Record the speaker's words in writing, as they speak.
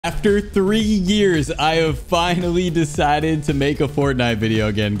After 3 years, I have finally decided to make a Fortnite video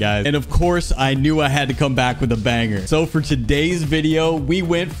again, guys. And of course, I knew I had to come back with a banger. So for today's video, we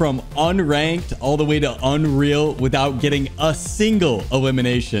went from unranked all the way to unreal without getting a single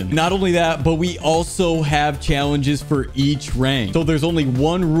elimination. Not only that, but we also have challenges for each rank. So there's only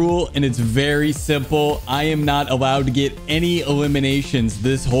one rule and it's very simple. I am not allowed to get any eliminations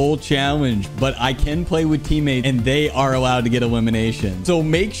this whole challenge, but I can play with teammates and they are allowed to get eliminations. So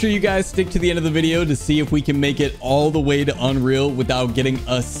make sure you guys stick to the end of the video to see if we can make it all the way to unreal without getting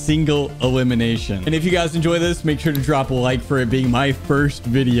a single elimination. And if you guys enjoy this, make sure to drop a like for it being my first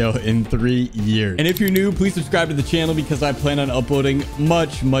video in 3 years. And if you're new, please subscribe to the channel because I plan on uploading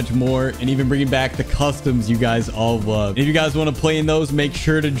much more and even bringing back the customs you guys all love. And if you guys want to play in those, make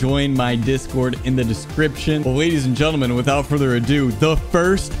sure to join my Discord in the description. Well, ladies and gentlemen, without further ado, the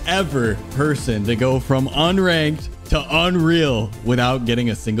first ever person to go from unranked to unreal without getting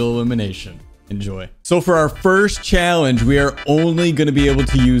a single elimination. Enjoy. So for our first challenge, we are only going to be able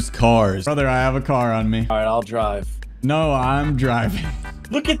to use cars. Brother, I have a car on me. All right, I'll drive. No, I'm driving.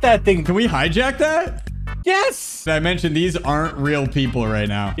 Look at that thing. Can we hijack that? Yes. I mentioned these aren't real people right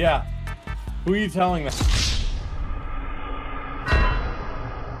now. Yeah. Who are you telling that?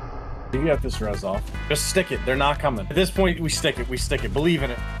 You got this res off. Just stick it. They're not coming. At this point, we stick it. We stick it. Believe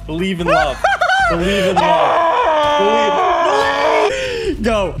in it. Believe in love. Believe in love. Believe.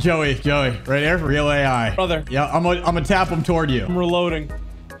 Go, Joey, right there. Real AI. Brother. Yeah, I'm gonna tap him toward you. I'm reloading.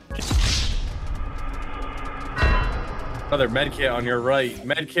 Brother, medkit on your right.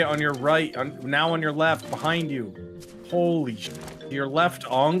 Medkit on your right. Now on your left. Behind you. Holy sh**. To your left,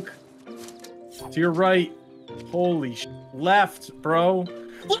 Onk. To your right. Holy sh**. Left, bro.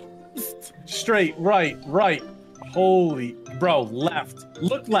 Straight, right. Holy, bro, left.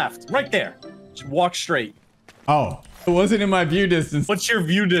 Look left, right there. Just walk straight. Oh, it wasn't in my view distance. What's your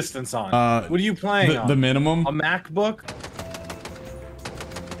view distance on? What are you playing on? The minimum. A MacBook?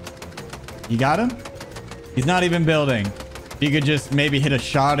 You got him? He's not even building. You could just maybe hit a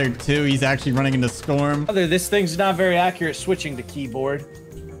shot or two. He's actually running into storm. Brother, this thing's not very accurate switching to keyboard.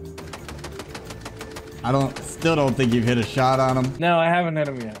 Still don't think you've hit a shot on him. No, I haven't hit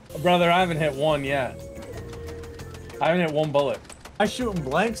him yet. Brother, I haven't hit one yet. I haven't hit one bullet. I shooting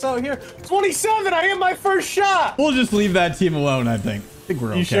blanks out here? 27, I hit my first shot! We'll just leave that team alone, I think. I think we're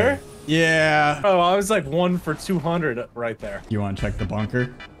okay. You sure? Yeah. Oh, I was like 1 for 200 right there. You want to check the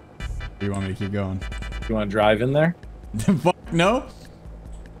bunker? Or you want me to keep going? You want to drive in there? Fuck no.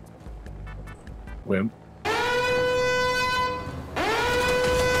 Wimp.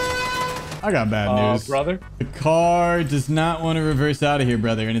 I got bad news. Brother. The car does not want to reverse out of here,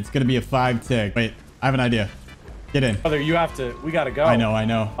 brother, and it's going to be a 5 tick. Wait, I have an idea. Get in. Brother, you have to. We got to go. I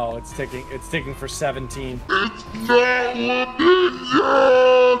know. Oh, it's ticking for 17.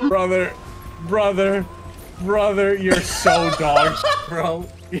 Brother, you're so dog, bro.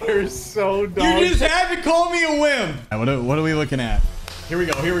 You're so dog. You just had to call me a whim. What are we looking at? Here we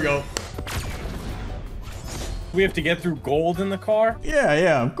go. We have to get through gold in the car?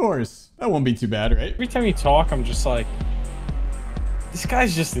 Yeah, of course. That won't be too bad, right? Every time you talk, I'm just like, this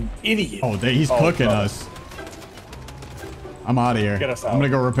guy's just an idiot. Oh, he's cooking us. I'm out of here. Get us out. I'm gonna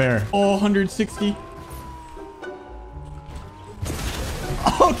go repair. Oh, 160.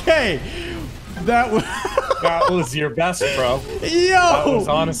 Okay. That was your best, bro. Yo! That was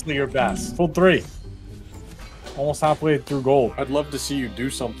honestly your best. Full 3. Almost halfway through gold. I'd love to see you do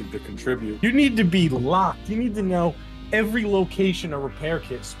something to contribute. You need to be locked. You need to know every location a repair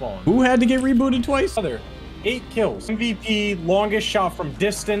kit spawns. Who had to get rebooted twice? Brother, 8 kills. MVP longest shot from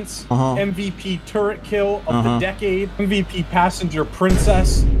distance. MVP turret kill of the decade. MVP passenger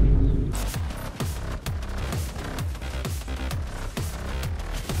princess.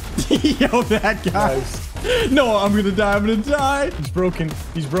 Yo, that guy. Nice. No, I'm gonna die. He's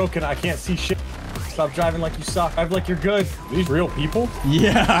broken. I can't see shit. Stop driving like you suck. Drive like you're good. Are these real people?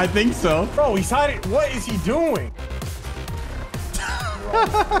 Yeah, I think so. Bro, he's hiding. What is he doing? Bro,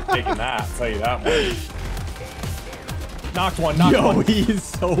 taking that. I'll tell you that much. Knocked one. Yo, he's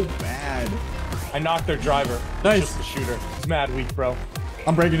so bad. I knocked their driver. Nice. Just the shooter. He's mad weak, bro.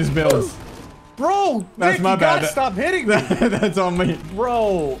 I'm breaking his builds. Bro, that's Nick, my bad. Stop hitting me. That's on me.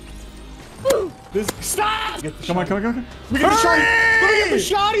 Bro. Stop! Come on. We get the shotty. Let me get the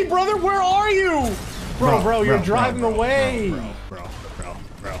shotty, brother. Where are you? Bro, you're driving away. Bro.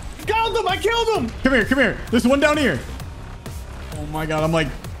 Killed him. I killed him. Come here. There's one down here. Oh my God, I'm like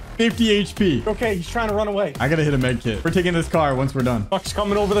 50 HP. Okay, he's trying to run away. I gotta hit a med kit. We're taking this car once we're done. Buck's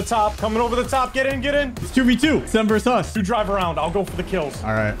coming over the top. Get in. It's 2v2. 7 versus us. You drive around. I'll go for the kills.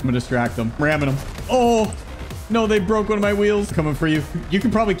 All right, I'm gonna distract them. Ramming them. Oh. No, they broke one of my wheels. Coming for you. You can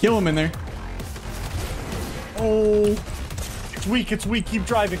probably kill him in there. Oh. It's weak. It's weak. Keep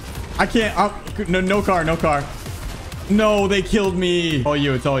driving. I can't. No car. No car. No, they killed me. All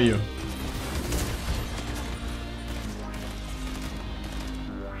you. It's all you.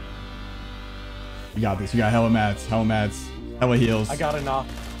 You got this. You got hella mats. Hella mats. Hella heals. I got enough.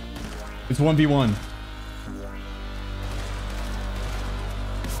 It's 1v1.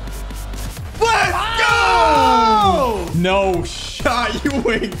 Let's go! No shot. You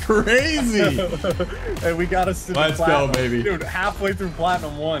went crazy. Hey, we got us to the Let's platinum. go, baby. Dude, halfway through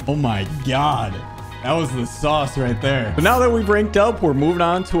platinum 1. Oh my God. That was the sauce right there. But now that we've ranked up, we're moving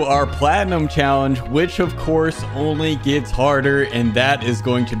on to our platinum challenge, which of course only gets harder. And that is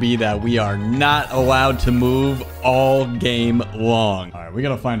going to be that we are not allowed to move all game long. All right, we got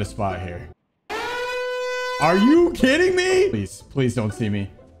to find a spot here. Are you kidding me? Please, please don't see me.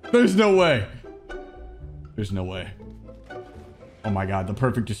 There's no way. There's no way. Oh my God, the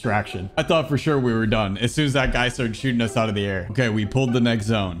perfect distraction. I thought for sure we were done as soon as that guy started shooting us out of the air. Okay, we pulled the next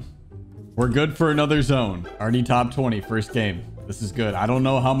zone. We're good for another zone. Already top 20, first game. This is good. I don't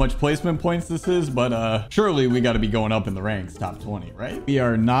know how much placement points this is, but surely we got to be going up in the ranks, top 20, right? We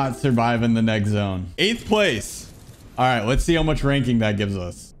are not surviving the next zone. 8th place. All right, let's see how much ranking that gives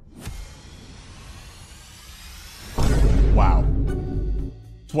us. Wow.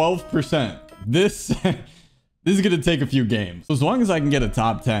 12%. This, this is going to take a few games. So as long as I can get a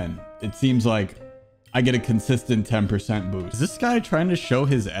top 10, it seems like I get a consistent 10% boost. Is this guy trying to show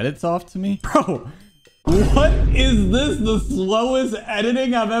his edits off to me? Bro, what is this? The slowest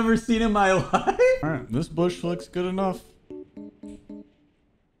editing I've ever seen in my life? All right, this bush looks good enough.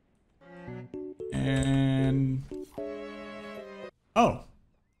 And... oh.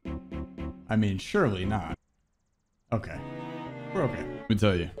 I mean, surely not. Okay. We're okay. Let me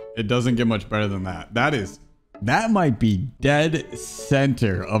tell you, it doesn't get much better than that. That might be dead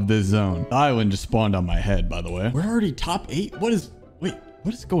center of this zone. The island just spawned on my head, by the way. We're already top 8. Wait,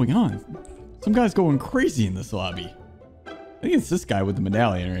 what is going on? Some guy's going crazy in this lobby. I think it's this guy with the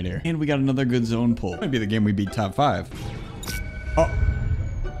medallion right here. And we got another good zone pull. Might be the game we beat top 5. Oh,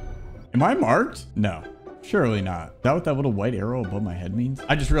 am I marked? No, surely not. Is that what that little white arrow above my head means?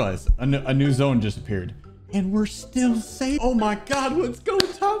 I just realized a new zone just appeared. And we're still safe. Oh my God, let's go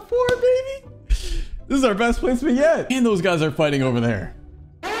top 4, baby. This is our best placement yet. And those guys are fighting over there.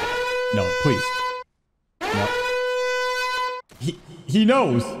 No, please. No. He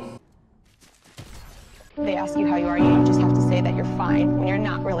knows. They ask you how you are, you just have to say that you're fine when you're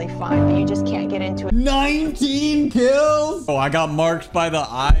not really fine, but you just can't get into it. 19 kills? Oh, I got marked by the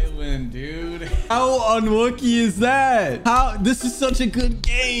island, dude. How unlucky is that? This is such a good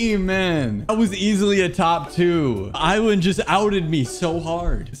game, man. I was easily a top 2. Island just outed me so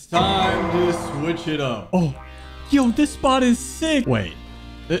hard. It's time to switch it up. Oh, yo, this spot is sick. Wait,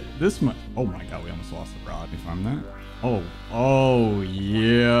 this might, oh my God, we almost lost the rod. If I'm that. Oh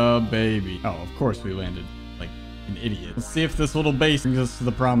yeah, baby. Oh, of course we landed like an idiot. Let's see if this little base brings us to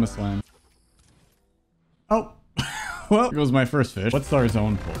the promised land. Oh, well, here goes my first fish. What's our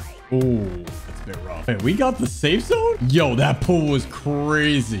zone pull? Oh, that's a bit rough. Wait, we got the safe zone? Yo, that pull was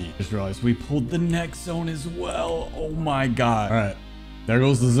crazy. Just realized we pulled the next zone as well. Oh my God. All right, there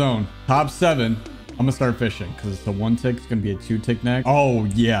goes the zone. Top 7. I'm gonna start fishing because it's a 1 tick. It's gonna be a 2 tick next. Oh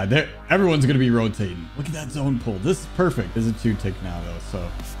yeah, everyone's gonna be rotating. Look at that zone pull. This is perfect. This is a 2 tick now though, so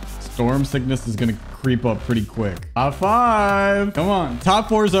storm sickness is gonna creep up pretty quick. Top 5. Come on, top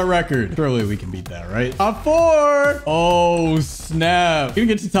 4 is our record. Surely we can beat that, right? Top 4. Oh snap! You gonna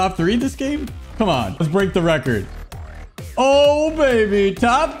get to top 3 this game? Come on, let's break the record. Oh baby,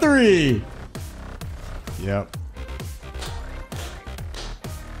 top 3. Yep.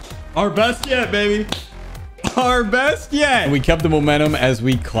 Our best yet, baby. Our best yet. And we kept the momentum as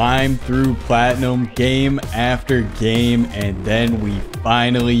we climbed through platinum game after game. And then we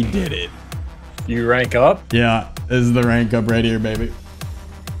finally did it. You rank up? Yeah, this is the rank up right here, baby.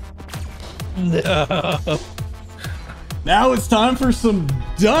 No. Now it's time for some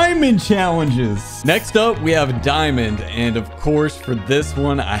diamond challenges. Next up, we have diamond. And of course, for this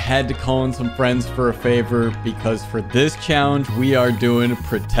one, I had to call in some friends for a favor because for this challenge, we are doing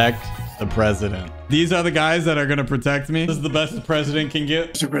protect the president. These are the guys that are going to protect me. This is the best the president can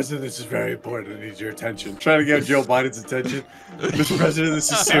get. Mr. President, this is very important. I need your attention. I'm trying to get Joe Biden's attention. Mr. President,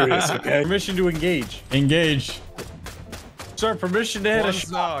 this is serious, okay? Permission to engage. Engage. Sir, permission to hit a One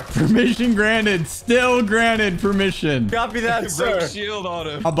shot. knock. Permission granted. Still granted permission. Copy that, Broke sir. shield on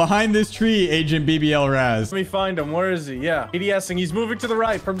him. Behind this tree, Agent BBL Raz. Let me find him. Where is he? Yeah. ADSing. He's moving to the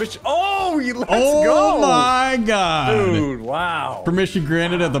right. Permission. Oh, let's Oh go. my god. Dude, wow. Permission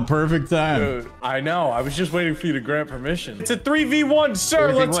granted at the perfect time. Dude, I know. I was just waiting for you to grant permission. It's a 3v1,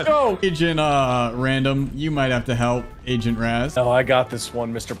 sir. 3v1. Let's go. Agent Random, you might have to help Agent Raz. Oh, I got this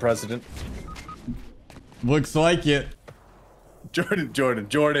one, Mr. President. Looks like it. Jordan.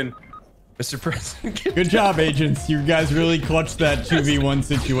 Mr. President. Good job, agents. You guys really clutched that 2v1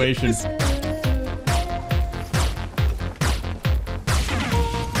 situation.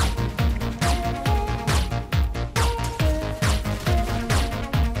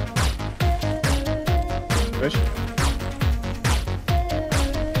 Fish.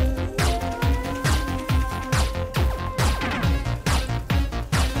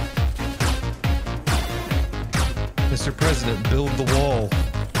 Mr. President, build the wall.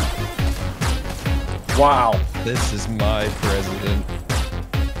 Wow. This is my president.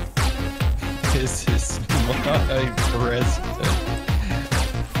 This is my president.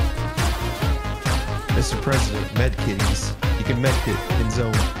 Mr. President, med kitties. You can med kit in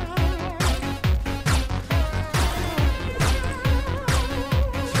zone.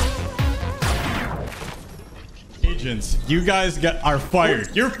 Agents, you guys are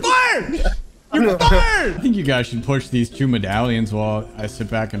fired. You're fired! You're fired! I think you guys should push these 2 medallions while I sit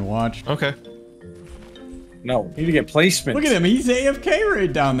back and watch. Okay. No, you need to get placement. Look at him. He's AFK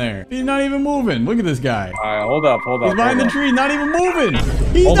right down there. He's not even moving. Look at this guy. All right, hold up. He's behind the tree, not even moving.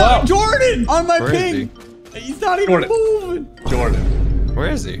 He's Hold not. up. Jordan on my Where is ping. He's not even moving. Jordan. Where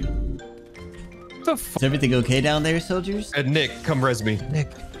is he? What the f? Is everything okay down there, soldiers? Nick, come res me.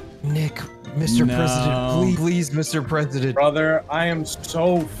 Nick, Mr. No. President, please, Mr. President. Brother, I am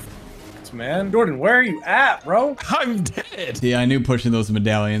so man. Jordan, where are you at, bro? I'm dead. See, I knew pushing those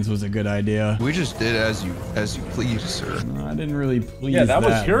medallions was a good idea. We just did as you please, sir. No, I didn't really please Yeah, that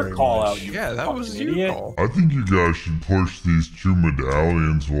was your very call much. out. You Yeah, that was fucking your idiot. call. I think you guys should push these 2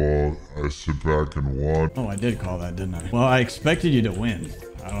 medallions while I sit back and watch. Oh, I did call that, didn't I? Well, I expected you to win.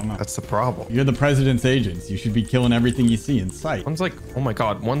 I don't know. That's the problem. You're the president's agents. You should be killing everything you see in sight. One's like, oh my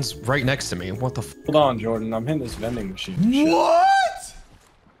god, one's right next to me. What the f? Hold on, Jordan. I'm hitting this vending machine. Shit. What?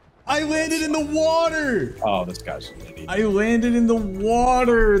 I landed in the water. Oh, this guy's an idiot. I landed in the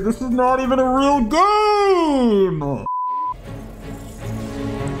water. This is not even a real game.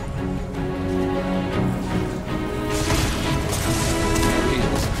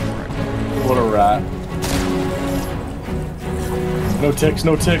 What a rat. No ticks,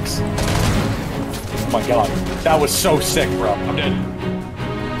 no ticks. Oh my god. That was so sick, bro. I'm dead.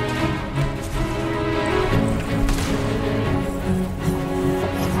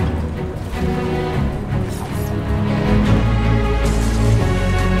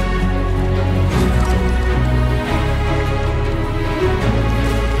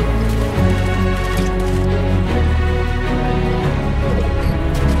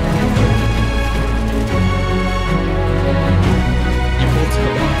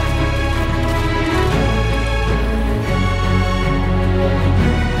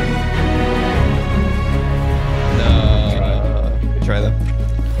 Try that.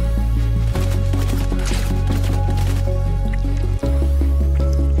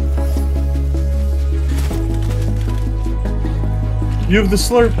 You have the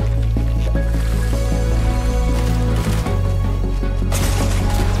slurp.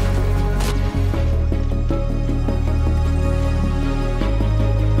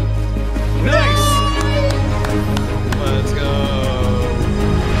 Nice! Let's go.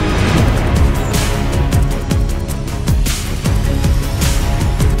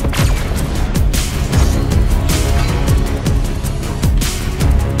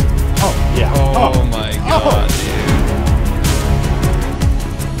 Oh, yeah. Oh my god,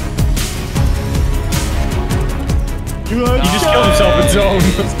 dude. He just killed himself in zone.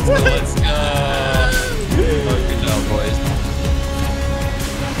 Let's go. Oh, good job, boys.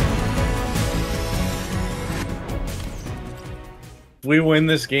 If we win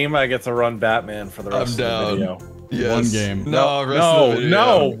this game, I get to run Batman for the rest I'm of the down. video. Yes. One game. No, rest of the video.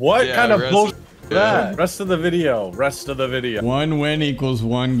 No. What Yeah, kind of rest bullshit is yeah. that? Rest of the video. Rest of the video. One win equals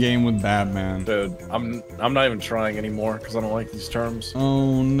 1 game with Batman. Dude, I'm not even trying anymore because I don't like these terms.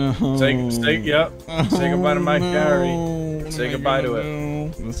 Oh no. Say goodbye to my carry. What am Say I goodbye to gonna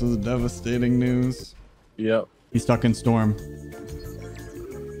do? This is devastating news. Yep. He's stuck in storm.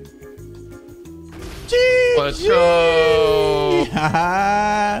 Let's go.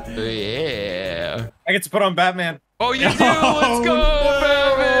 Haha. Yeah. I get to put on Batman. Oh, you do. Let's go, no.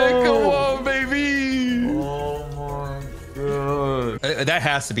 Batman. Come on, baby. Oh my god. That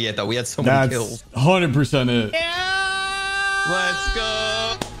has to be it, though. We had so many kills. 100% it. Let's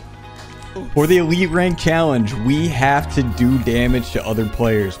go. For the Elite Rank Challenge, we have to do damage to other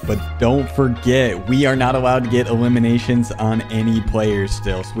players, but don't forget, we are not allowed to get eliminations on any players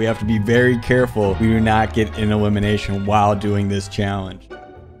still. So we have to be very careful we do not get an elimination while doing this challenge.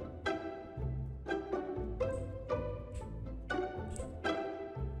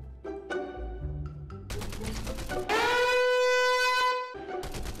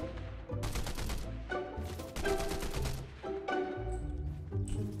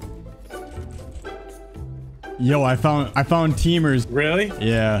 Yo, I found teamers. Really?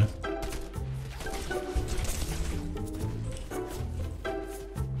 Yeah.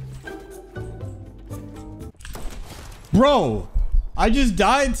 Bro, I just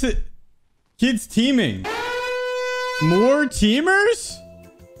died to kids teaming. More teamers?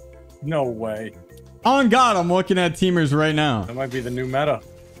 No way. On God, I'm looking at teamers right now. That might be the new meta.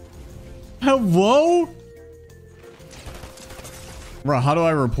 Hello? Bro, how do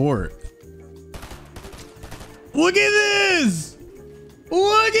I report? Look at this!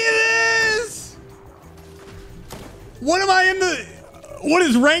 Look at this! What am I in the... What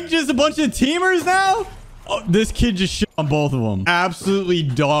is ranked, just a bunch of teamers now? Oh, this kid just shit on both of them. Absolutely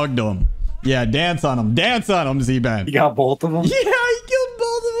dogged them. Yeah, dance on them. Dance on them, Z-Ben. You got both of them? Yeah, he killed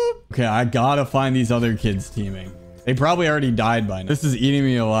both of them. Okay, I gotta find these other kids teaming. They probably already died by now. This is eating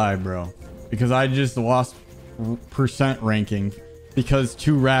me alive, bro. Because I just lost percent ranking. Because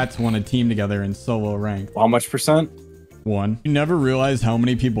 2 rats want to team together in solo rank. How much percent? 1. You never realize how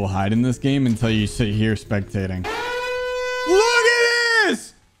many people hide in this game until you sit here spectating. Look at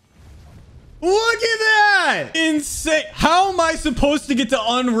this! Look at that! Insane. How am I supposed to get to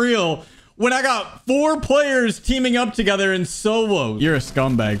Unreal when I got 4 players teaming up together in solo? You're a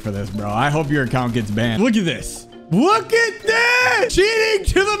scumbag for this, bro. I hope your account gets banned. Look at this. Look at this! Cheating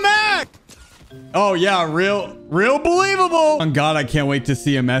to the max! Oh yeah, real believable. On God, I can't wait to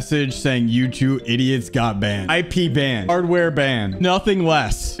see a message saying you 2 idiots got banned. IP banned. Hardware banned. Nothing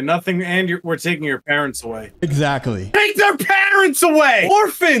less. Nothing, and we're taking your parents away. Exactly. Take their parents away!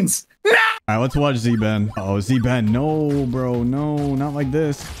 Orphans! No! All right, let's watch Z-Ben. Oh, Z-Ben. No, bro. No, not like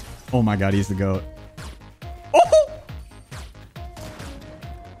this. Oh my God, he's the GOAT. Oh!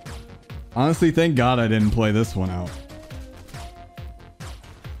 Honestly, thank God I didn't play this one out.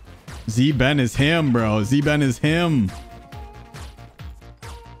 Z-Ben is him, bro. Z-Ben is him.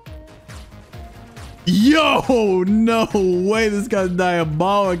 Yo, no way. This guy's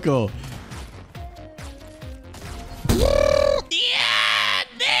diabolical. Yeah,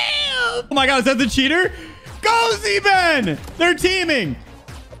 damn. Oh my God, is that the cheater? Go, Z-Ben. They're teaming.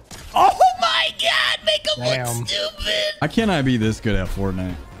 Oh my God, make him look stupid. How can I be this good at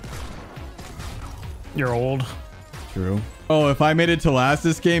Fortnite? You're old. True. Oh, if I made it to last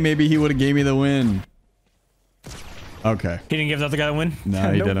this game, maybe he would have gave me the win. Okay. He didn't give the other guy the win?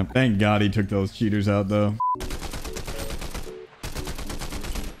 No, he didn't. Thank God he took those cheaters out, though.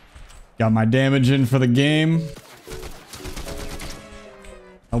 Got my damage in for the game.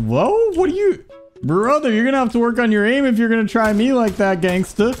 Hello? What are you... Brother, you're going to have to work on your aim if you're going to try me like that,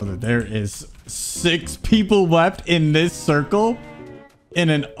 gangsta. There is 6 people left in this circle in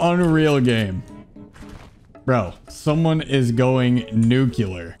an Unreal game. Bro, someone is going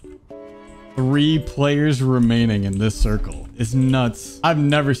nuclear. 3 players remaining in this circle. It's nuts. I've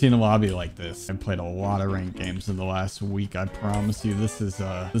never seen a lobby like this. I've played a lot of ranked games in the last week. I promise you, this is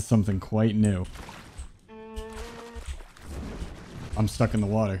something quite new. I'm stuck in the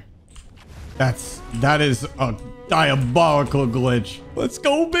water. That is a diabolical glitch. Let's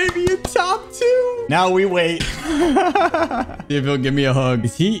go, baby, in top 2. Now we wait. See if he'll give me a hug.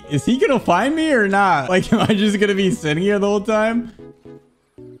 Is he gonna find me or not? Like, am I just gonna be sitting here the whole time?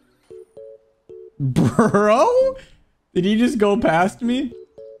 Bro? Did he just go past me?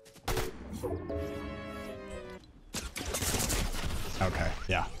 Okay,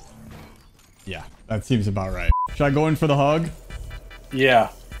 yeah. Yeah, that seems about right. Should I go in for the hug? Yeah.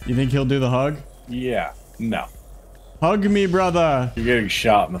 You think he'll do the hug? Yeah. No. Hug me, brother. You're getting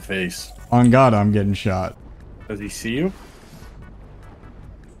shot in the face. On God, I'm getting shot. Does he see you?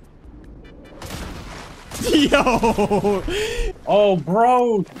 Yo! Oh,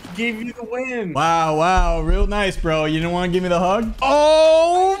 bro. He gave you the win. Wow, wow. Real nice, bro. You didn't want to give me the hug?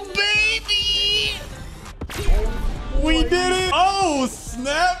 Oh, baby! We did it! Oh,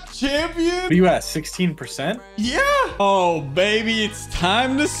 snap, champion! Are you at 16%? Yeah! Oh, baby, it's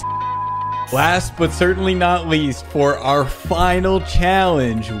time to... Last but certainly not least, for our final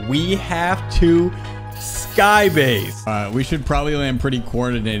challenge, we have to skybase. We should probably land pretty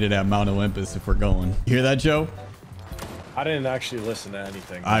coordinated at Mount Olympus if we're going. You hear that, Joe? I didn't actually listen to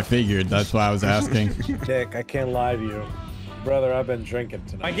anything. I figured. That's why I was asking. Dick, I can't lie to you. Brother, I've been drinking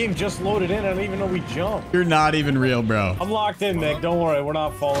tonight. My game just loaded in. I don't even know we jumped. You're not even real, bro. I'm locked in, Nick. Don't worry. We're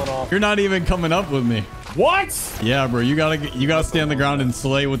not falling off. You're not even coming up with me. What? Yeah, bro. You gotta stay on the ground and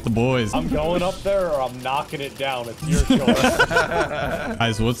slay with the boys. I'm going up there or I'm knocking it down. It's your choice.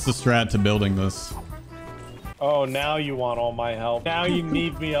 Guys, what's the strat to building this? Oh, now you want all my help. Now you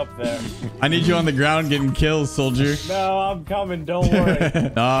need me up there. I need you on the ground getting kills, soldier. No, I'm coming. Don't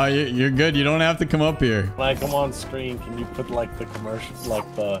worry. No, you're good. You don't have to come up here. When I come on screen, can you put like the commercial,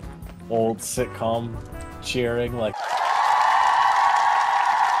 like the old sitcom cheering, like?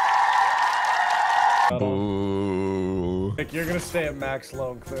 Ooh. Nick, you're gonna stay at max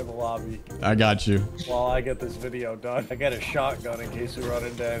low and clear the lobby I got you. while I get this video done. I get a shotgun in case we run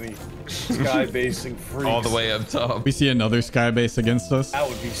into any sky basing freaks. All the way up top. We see another sky base against us. That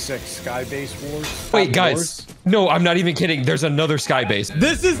would be sick. Sky base wars. Wait, guys. Wars? No, I'm not even kidding. There's another sky base.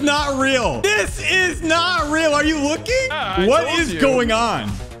 This is not real. This is not real. Are you looking? I What told is you. going on?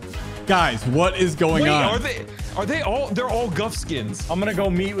 Guys, what is going Wait, on? are they all? They're all guff skins. I'm gonna go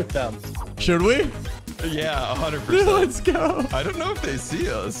meet with them. Should we? Yeah, 100%. Let's go. I don't know if they see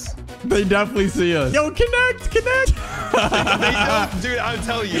us. They definitely see us. Yo, connect. They don't, dude, I'm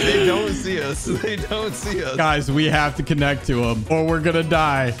telling you, they don't see us. They don't see us. Guys, we have to connect to them or we're gonna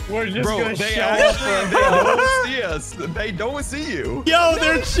die. We're just Bro, gonna they show actually up. they don't see us. They don't see you. Yo,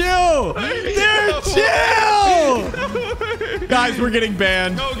 they're chill. They're chill. Guys, we're getting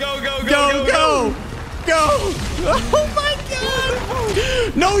banned. Go, go, go, Go, go, go. Oh my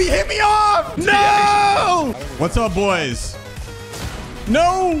God. No, he hit me off. No. What's up, boys?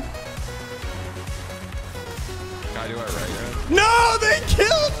 No. Can I do it right now? No, they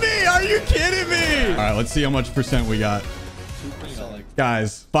killed me. Are you kidding me? All right, let's see how much percent we got.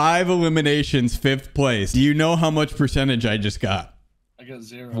 Guys, 5 eliminations, 5th place. Do you know how much percentage I just got? I got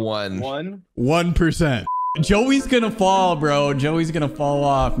 0. 1. 1%. Joey's gonna fall, bro. Joey's gonna fall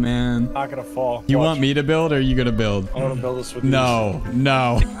off, man. Not gonna fall. You Watch. want me to build or are you gonna build? I want to build this with No,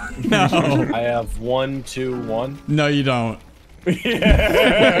 no, no. I have 1, 2, 1. No, you don't.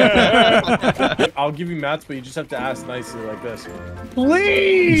 I'll give you mats, but you just have to ask nicely like this.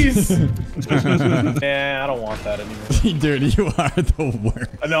 Please! Nah, I don't want that anymore. Dude, you are the worst.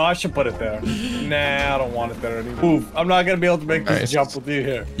 No, I should put it there. Nah, I don't want it there anymore. Oof, I'm not gonna be able to make this Nice. jump with you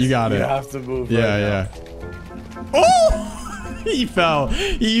here. You got You it. have to move. Yeah, right yeah. Oh! He fell.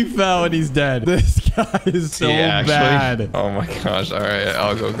 He fell and he's dead. This guy is so bad. Oh my gosh. All right,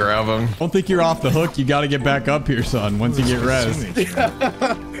 I'll go grab him. Don't think you're off the hook. You got to get back up here, son, once you get res.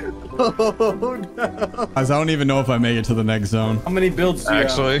 Guys, I don't even know if I make it to the next zone. How many builds do you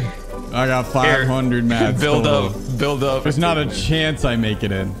have? Actually, I got 500 mats. build total. up, build up. There's not a chance I make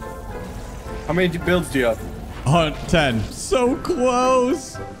it in. How many builds do you have? 10. So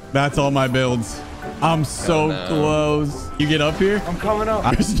close. That's all my builds. I'm so no. close. You get up here? I'm coming up.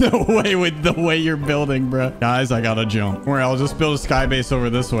 There's no way with the way you're building, bro. Guys, I gotta jump. Don't worry, I'll just build a sky base over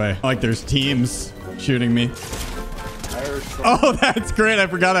this way. Like there's teams shooting me. Oh, that's great. I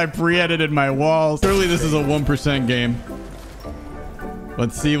forgot I pre-edited my walls. Surely this is a 1% game.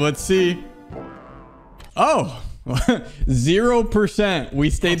 Let's see. Let's see. Oh, 0%. We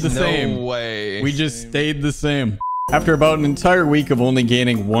stayed the same. No way. We just stayed the same. After about an entire week of only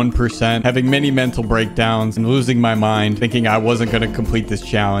gaining 1%, having many mental breakdowns, and losing my mind, thinking I wasn't going to complete this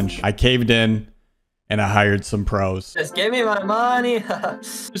challenge, I caved in and I hired some pros. Just give me my money.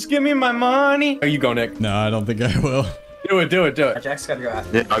 Just give me my money. There you go, Nick. No, I don't think I will. Do it, do it, do it. Jack's gotta go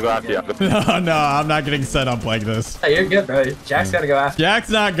after. Yeah, I'll go after you. No, no, I'm not getting set up like this. Hey, you're good, bro. Jack's gotta go after. Jack's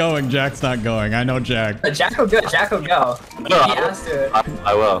not going. Jack's not going. I know Jack. Jack will go. Jack will go. No, He has to.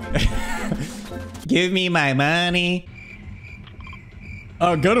 I will. Give me my money.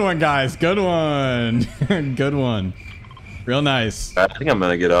 Oh, good one, guys. Good one. Good one. Real nice. I think I'm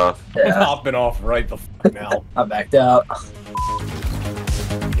gonna get off. I'm Yeah, hopping off right the fuck now. I backed out.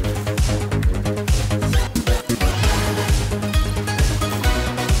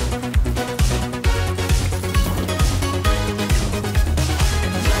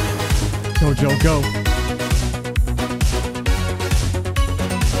 Go, Joe, go.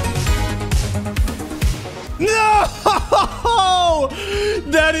 No!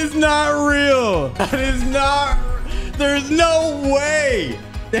 That is not real. That is not. There's no way.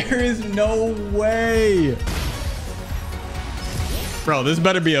 There is no way. Bro, this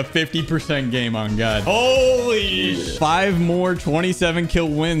better be a 50% game on God. Holy sh! 5 more 27 kill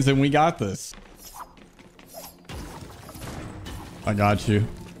wins and we got this. I got you.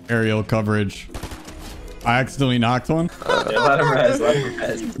 Aerial coverage. I accidentally knocked one. Let him rest. Let him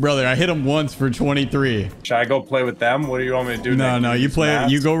rest. Brother, I hit him once for 23. Should I go play with them? What do you want me to do? No, Nick? no, you Use play.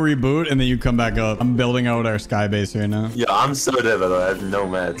 mats? You go reboot and then you come back up. I'm building out our sky base right now. Yeah, I'm so dead, by the way. I have no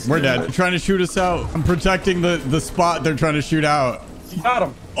meds. We're dead. They're trying to shoot us out. I'm protecting the spot they're trying to shoot out. You got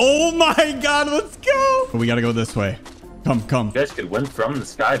him. Oh my god, let's go. We gotta go this way. Come. You guys could win from the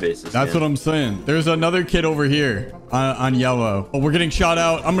sky bases. That's what I'm saying. There's another kid over here on yellow. Oh, we're getting shot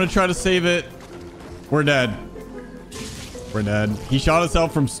out. I'm gonna try to save it. We're dead. We're dead. He shot us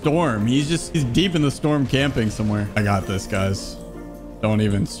out from storm. He's deep in the storm camping somewhere. I got this, guys. Don't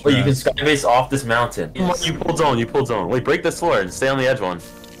even stress. Wait, you can sky base off this mountain. Yes. You pulled zone. Wait, break this floor and stay on the edge one.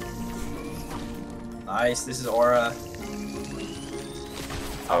 Nice. This is Aura.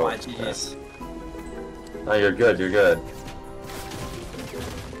 Oh, my jeez. No, you're good.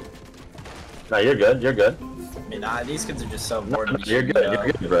 No, you're good. I mean, these kids are just so No, bored. you're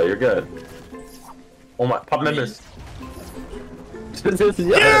good, bro. You're good. Oh my, pop members. You're a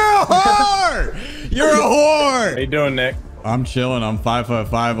whore! You're a whore! How you doing, Nick? I'm chilling. I'm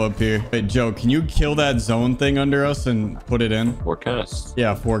 555 up here. Wait, Joe, can you kill that zone thing under us and put it in? Forecast.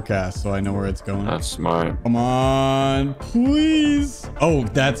 Yeah, forecast, so I know where it's going. That's smart. Come on, please. Oh,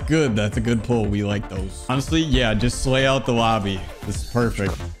 that's good. That's a good pull. We like those. Honestly, yeah, just slay out the lobby. This is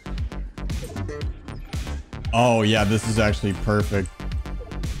perfect. Oh, yeah, this is actually perfect.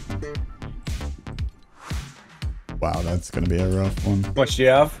 Wow, that's going to be a rough one. What do you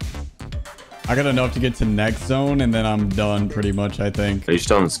have? I got enough to get to next zone, and then I'm done pretty much, I think. Are you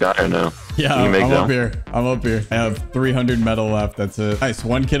still in the sky or no? Yeah, You can make I'm them. up here. I'm up here. I have 300 metal left. That's it. Nice.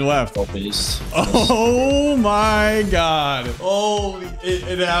 One kid left. Oh my god. Holy,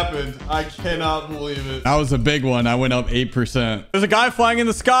 it happened. I cannot believe it. That was a big one. I went up 8%. There's a guy flying in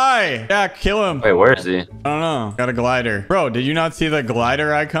the sky. Yeah, kill him. Wait, where is he? I don't know. Got a glider. Bro, did you not see the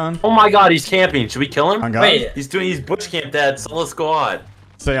glider icon? Oh my god, he's camping. Should we kill him? On God? Wait. He's bush camped at solo squad.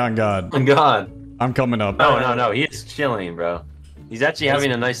 Say on God. On God. I'm coming up. No. He is chilling, bro. He's actually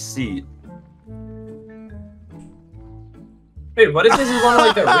having a nice seat. Dude, what if this is one of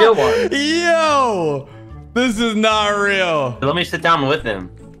like the real ones? Yo! This is not real. Let me sit down with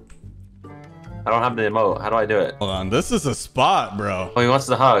him. I don't have the emote. How do I do it? Hold on. This is a spot, bro. Oh, he wants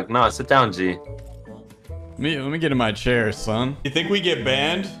the hug. No, sit down, G. Let me get in my chair, son. You think we get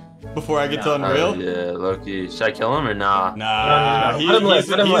banned before I get to Unreal? Yeah, Loki. Should I kill him or nah? Nah, No. he's Let him live,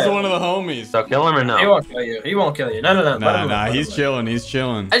 let him live. one of the homies. So kill him or He no? won't kill you. He won't kill you. No. Let him live, Nah, let he's him live. chilling. He's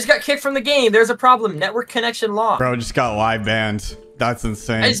chilling. I just got kicked from the game. There's a problem. Network connection lost. Bro, just got live banned. That's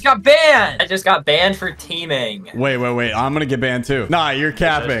insane. I just got banned. I just got banned for teaming. Wait. I'm gonna get banned too. Nah, you're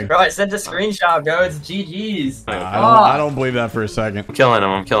capping. Bro, I sent a screenshot, bro. It's GG's. I don't believe that for a second.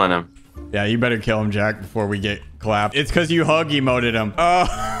 I'm killing him. Yeah, you better kill him, Jack, before we get clapped. It's because you hug emoted him.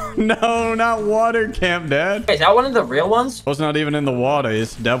 Oh, no, not water camp, Dad. Wait, is that one of the real ones? It's not even in the water.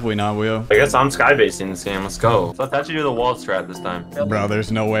 It's definitely not Will. I guess I'm skybasing this game. Let's go. So I thought you do the wall strat this time. Bro,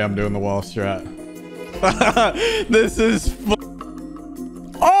 there's no way I'm doing the wall strat. This is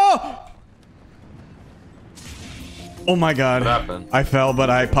Oh! Oh my god. What happened? I fell, but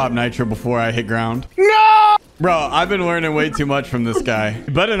I popped nitro before I hit ground. No! Bro, I've been learning way too much from this guy.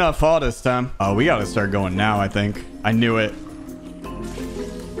 You better not fall this time. Oh, we gotta start going now, I think. I knew it.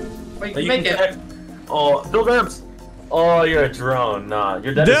 Wait, You make can it. connect. Oh, build ramps. Oh, you're a drone. Nah,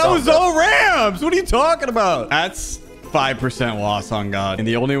 you're dead. That was all Rams! What are you talking about? That's 5% loss on God. And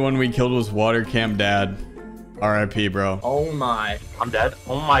the only one we killed was Water Camp Dad. RIP, bro. Oh my. I'm dead.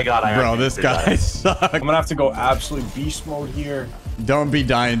 Oh my god. Bro, this guy sucks. I'm gonna have to go absolute beast mode here. Don't be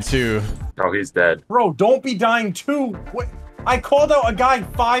dying too. Oh, he's dead. Bro, don't be dying too. What? I called out a guy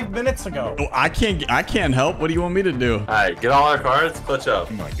 5 minutes ago. Oh, I can't help. What do you want me to do? All right, get all our cards. Clutch up.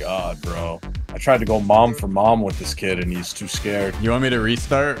 Oh my god, bro. I tried to go mom for mom with this kid and he's too scared. You want me to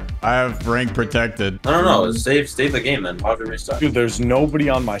restart? I have rank protected. I don't know. Save the game then. How to restart? Dude, there's nobody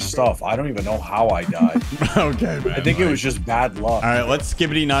on my stuff. I don't even know how I died. Okay, man. I think it was just bad luck. All right, let's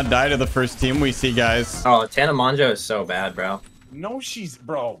skibbity not die to the first team we see, guys. Oh, Tana Monjo is so bad, bro. No, she's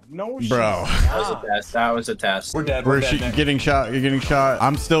bro. No, she's Bro. That was a test. That was a test. We're dead. Where We're is she dead. Nick. getting shot? You're getting shot.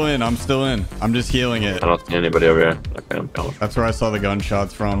 I'm still in. I'm just healing it. I don't see anybody over here. Okay, I'm going. That's where I saw the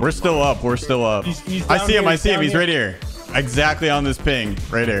gunshots from. We're still up. We're still up. He's I down see him. here, I see him. down He's here. right here. Exactly on this ping.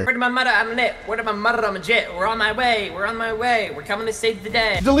 Right here. Where did my mother? I'm lit. Where did my mother? I'm a jet. We're on my way. We're on my way. We're coming to save the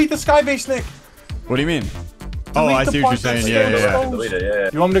day. Delete the skybase, Nick. What do you mean? Oh, I the see what you're part saying. that's Yeah, still yeah, exposed. Delete it, yeah.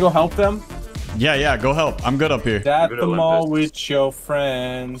 You want me to go help them? yeah. Go help. I'm good up here. At Good the mall Olympus. with your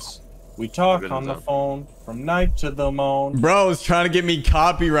friends. We talk Good on the enough. phone from night to the moon. Bro is trying to get me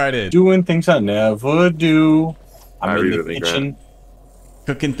copyrighted. Doing things I never do. I'm I in read the with me, kitchen.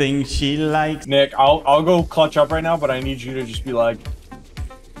 Cooking things she likes. Nick, I'll go clutch up right now, but I need you to just be like,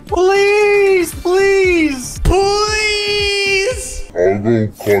 please, please, Please! I'll go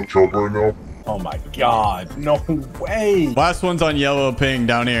clutch up right now. oh my god, no way. Last one's on yellow ping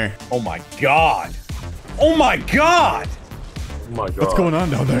down here. Oh my god. Oh my god. Oh my god. What's going on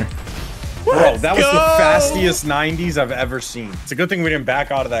down there? Bro, that was go. the fastest 90s I've ever seen. It's a good thing we didn't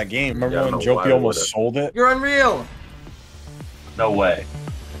back out of that game. Remember Yeah, when no, why Jopie almost would've? sold it? You're unreal. No way.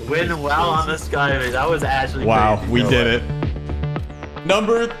 Win well on the skybase. That was actually Wow, crazy. we No did way. it.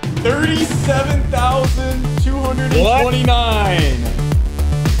 Number 37,229.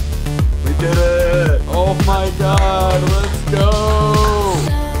 We did it. Oh my god, let's go.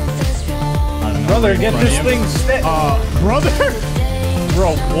 Brother, get this thing set. Brother?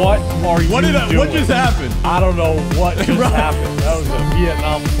 Bro, what are you doing? What just happened? I don't know what just happened. That was a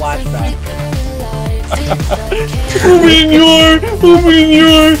Vietnam flashback. Open your door! Open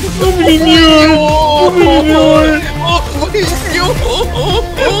your door! Open your door!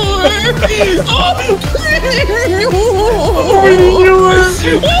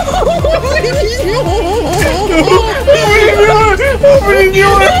 Open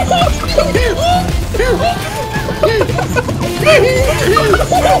your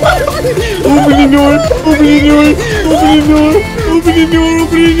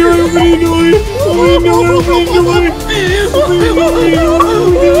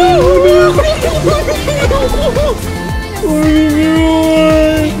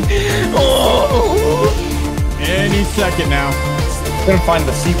Any second now. I'm gonna find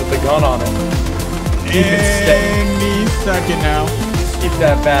the seat with the gun on it. Keep it steady. Any second now. Keep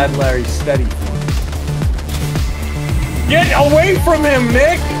that bad Larry steady. Get away from him,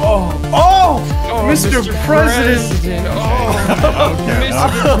 Nick! Oh, Mr. President!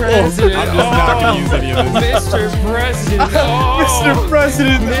 Mr. President. I'm just not gonna use any of this. Mr. President. Mr.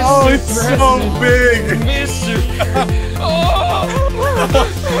 President! Mr. Oh, it's so big! Mr.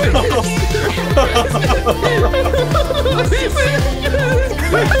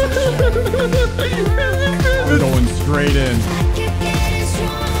 We're going straight in.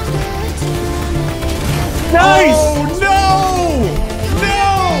 Nice! Oh no!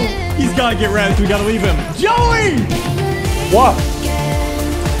 No! He's gotta get res. We gotta leave him. Joey! What?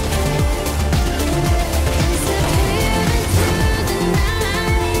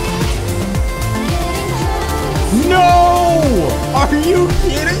 No! Are you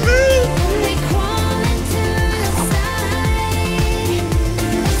kidding me?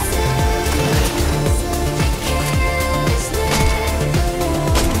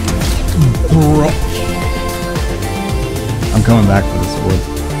 Bro. I'm coming back for this wood.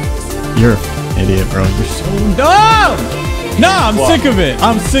 You're an idiot, bro. You're so dumb! No, I'm sick of it.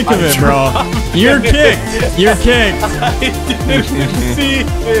 I'm sick of it, bro. You're kicked. You're kicked. I didn't see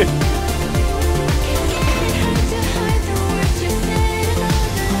it.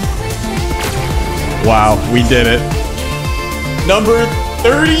 Wow, we did it. Number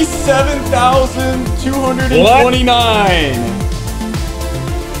 37,229.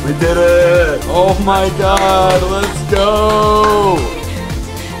 We did it. Oh my god, let's go.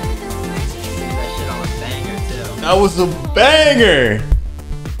 That was a banger.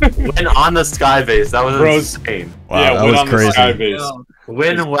 Win on the skybase. That was insane. Wow, Yeah, that win was on the crazy. skybase.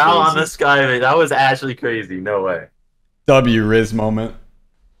 Win well on the skybase. That was actually crazy. No way. W Riz moment.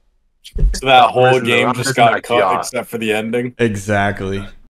 So that whole Versus- game versus just got that cut yacht. except for the ending. Exactly.